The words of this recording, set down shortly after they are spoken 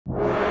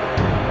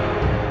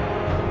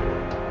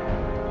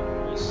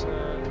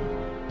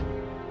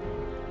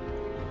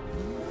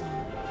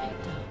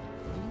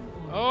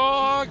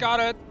got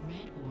it.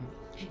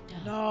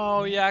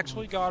 No, he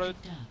actually got it.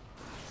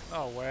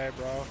 No way,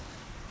 bro.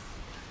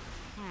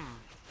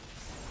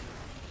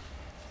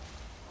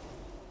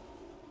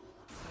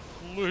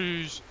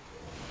 Please.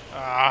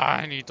 Ah,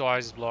 I need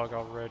twice block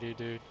already,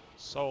 dude.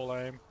 So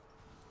lame.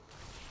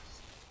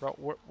 Bro,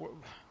 what?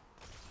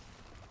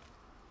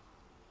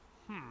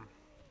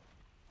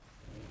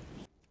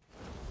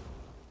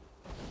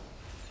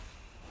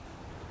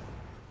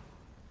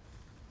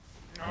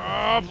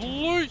 Ah,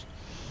 please.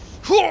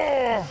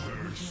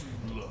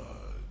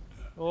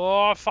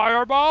 Oh,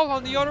 fireball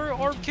on the other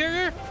orb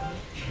carrier.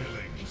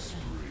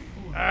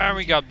 And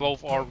we got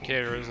both orb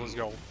carriers. Let's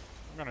go.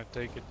 I'm gonna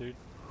take it, dude.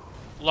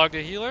 Log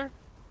the healer.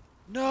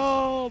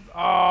 No. Oh,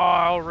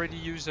 I already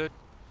used it.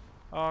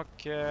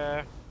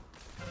 Okay.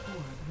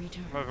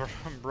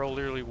 Bro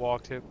literally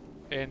walked him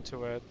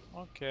into it.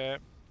 Okay.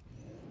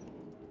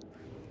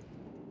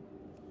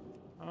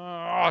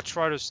 I'll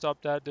try to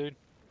stop that, dude.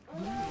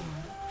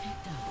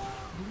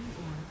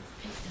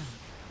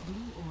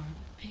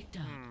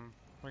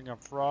 Bring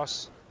up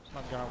Frost. It's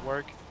not gonna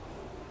work.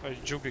 I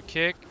juke a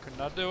kick. Could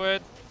not do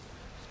it.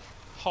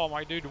 Oh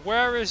my dude,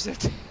 where is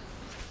it?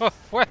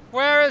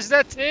 where is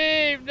the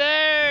team,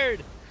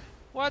 dude?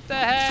 What the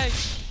heck?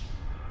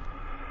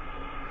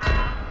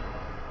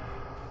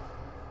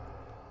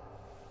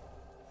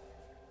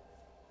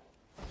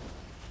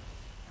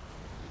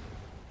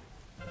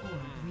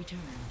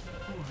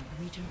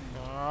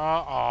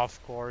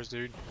 Of course,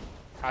 dude.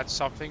 Had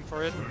something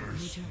for it.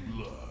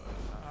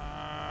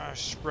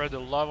 Spread the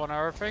love on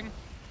everything.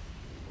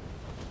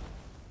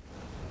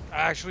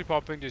 Actually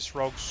popping this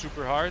rogue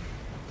super hard.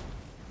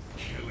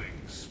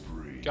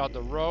 Got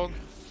the rogue.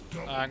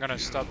 I'm gonna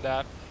stop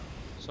that.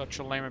 Such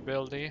a lame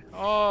ability.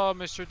 Oh,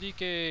 Mr.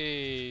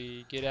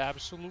 DK. Get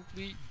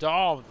absolutely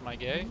domed, my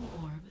guy.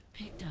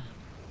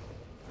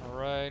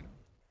 Alright.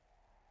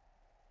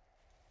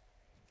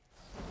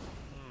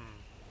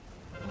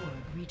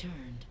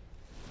 Returned.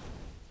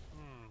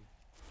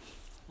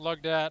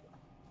 Look that.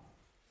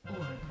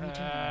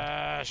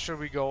 Should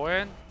we go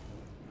in?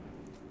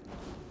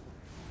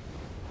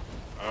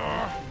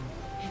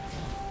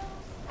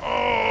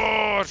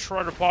 Oh,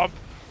 try to pop.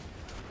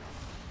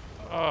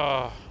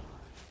 Oh,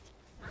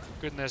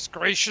 goodness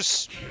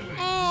gracious.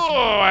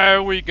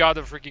 Oh, we got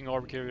the freaking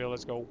orb carrier.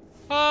 Let's go.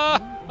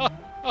 I'm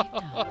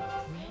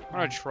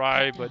gonna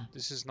try, but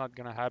this is not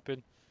gonna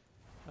happen.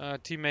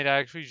 Teammate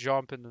actually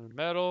jump into the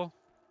middle.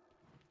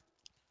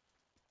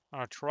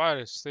 I'll try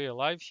to stay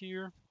alive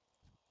here.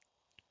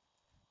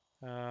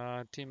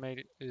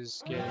 Teammate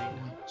is getting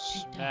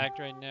smacked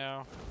right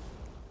now.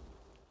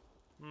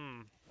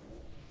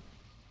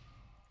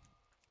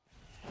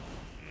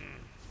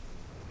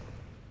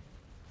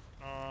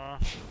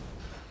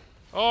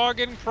 Oh,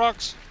 getting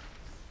procs.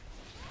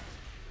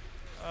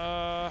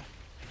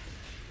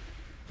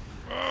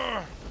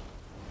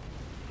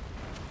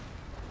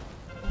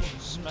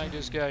 Smack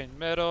this guy in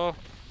middle.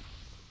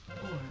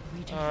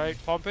 Alright,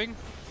 pumping.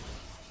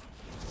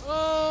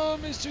 Oh,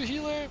 Mr.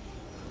 Healer.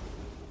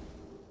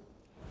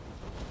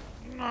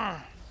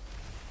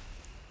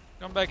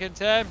 Come back in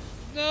time.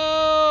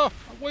 No!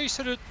 I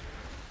wasted it.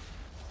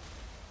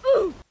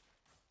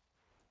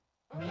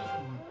 Red orb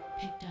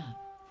picked up.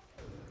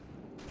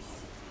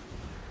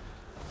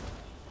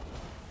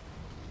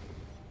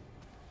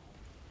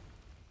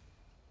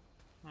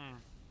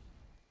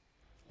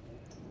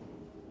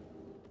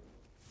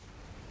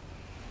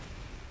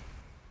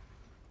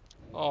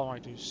 Oh my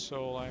dude,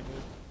 so lame,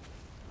 dude.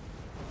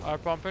 I'm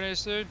pumping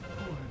this, dude.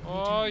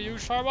 Oh, you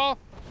fireball.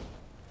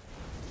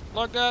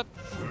 Look that.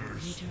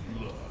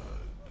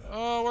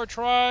 Oh, we're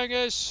trying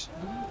this.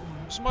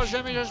 As much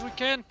damage as we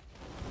can.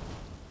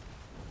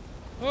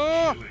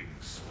 Oh!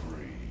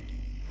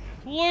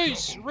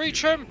 Please,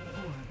 reach him.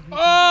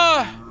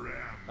 Ah!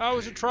 That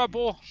was a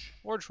trouble.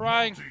 We're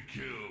trying.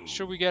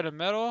 Should we get a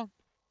medal?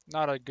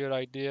 Not a good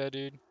idea,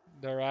 dude.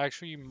 They're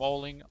actually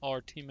mauling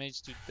our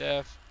teammates to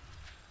death.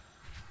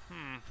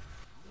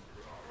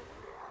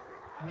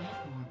 Red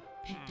orb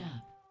picked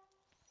up.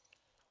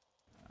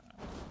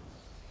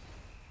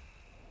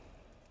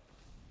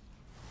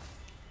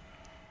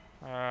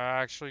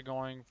 Actually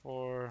going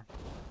for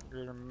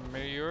greater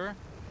meteor.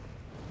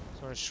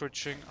 So I'm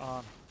switching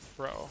on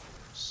bro.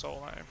 So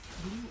lame.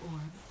 Blue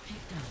orb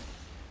picked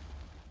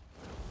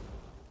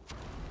up.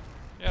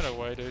 Get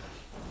away, dude.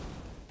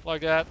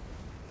 Like that.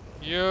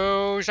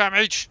 Use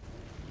MAge.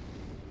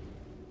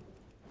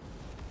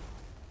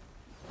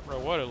 Bro,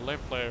 what a lame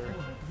player.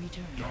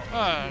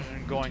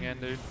 Going in,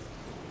 dude.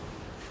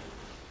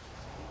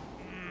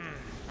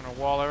 Gonna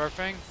wall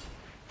everything.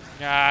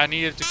 Yeah, I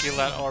needed to kill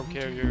that orb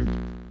carrier.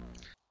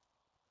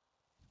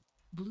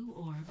 Blue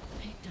orb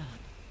picked up.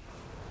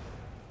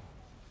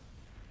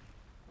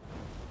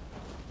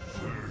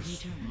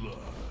 Returned.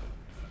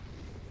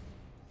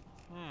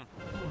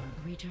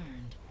 Orb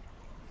returned.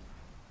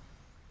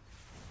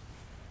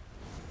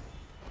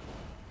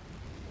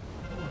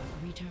 Orb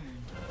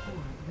returned.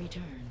 Orb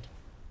returned.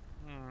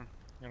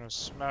 Gonna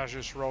smash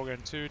this rogue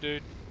in too,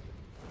 dude.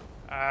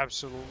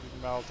 Absolutely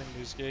melting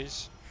these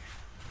guys.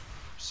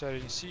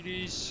 Setting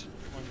cities.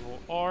 One will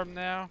arm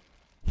now.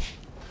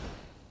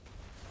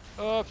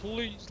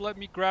 Please let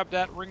me grab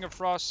that Ring of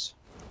Frost.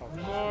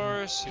 Of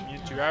course,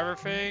 immune to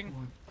everything.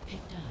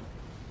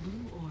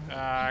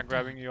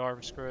 Grabbing the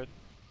arm squid.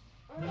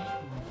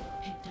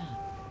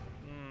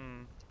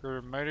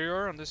 Good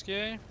meteor on this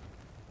guy.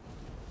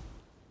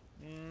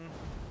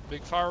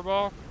 Big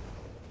fireball.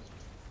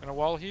 And a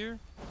wall here.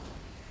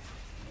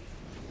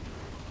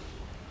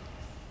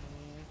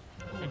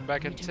 And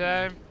back in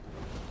time.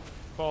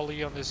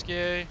 Volley on this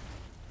guy.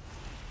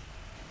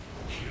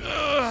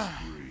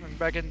 And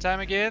back in time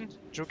again.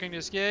 Joking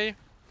this guy.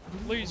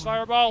 Please,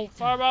 fireball!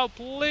 Fireball,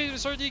 please,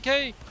 Mr.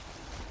 DK!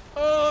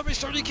 Oh,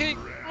 Mr. DK!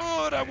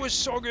 Oh, that was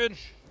so good!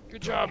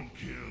 Good job!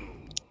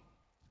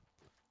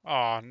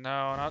 Oh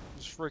no, not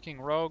this freaking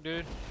rogue,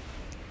 dude.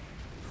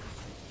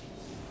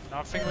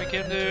 Nothing we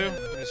can do.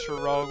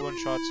 Mr. Rogue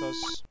one-shots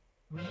us.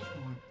 Red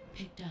orb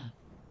picked up.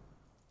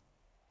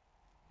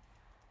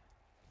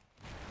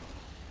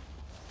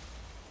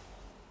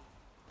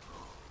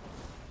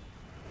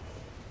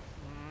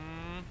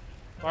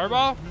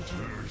 Fireball?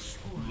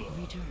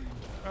 Returned.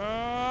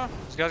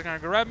 This guy's gonna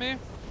grab me.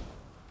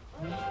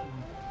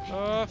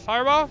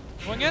 Fireball?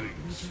 Going in?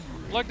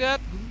 Like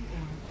that?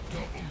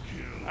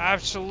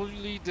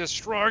 Absolutely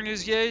destroying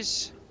these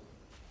guys.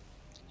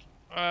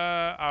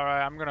 Alright,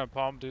 I'm gonna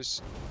pump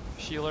this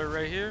healer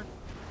right here.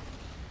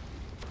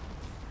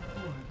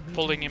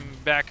 Pulling him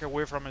back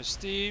away from his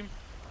team.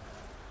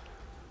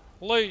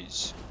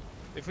 Please.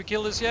 If we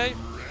kill this guy.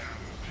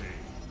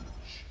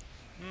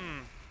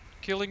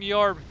 Killing the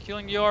orb.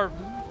 Killing the orb.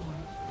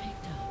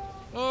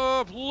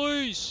 Oh,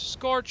 please.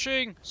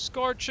 Scorching.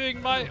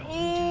 Scorching my...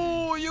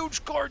 Oh, huge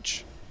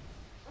scorch.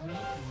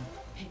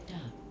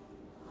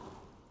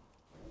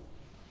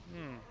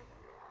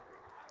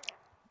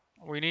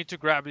 We need to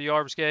grab the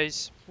orbs,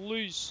 guys.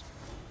 Please.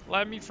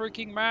 Let me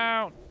freaking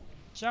mount.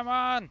 Come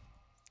on.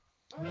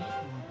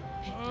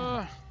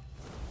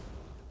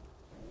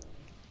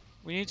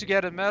 We need to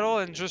get a medal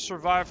and just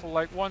survive for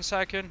like 1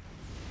 second.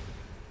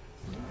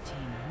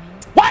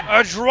 What?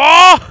 A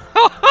draw?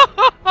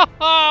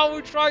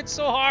 We tried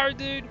so hard,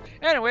 dude.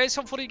 Anyways,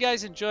 hopefully you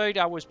guys enjoyed.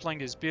 I was playing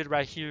this build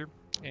right here.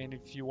 And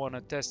if you want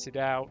to test it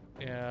out,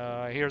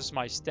 here's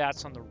my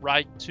stats on the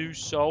right too.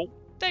 So,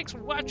 thanks for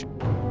watching.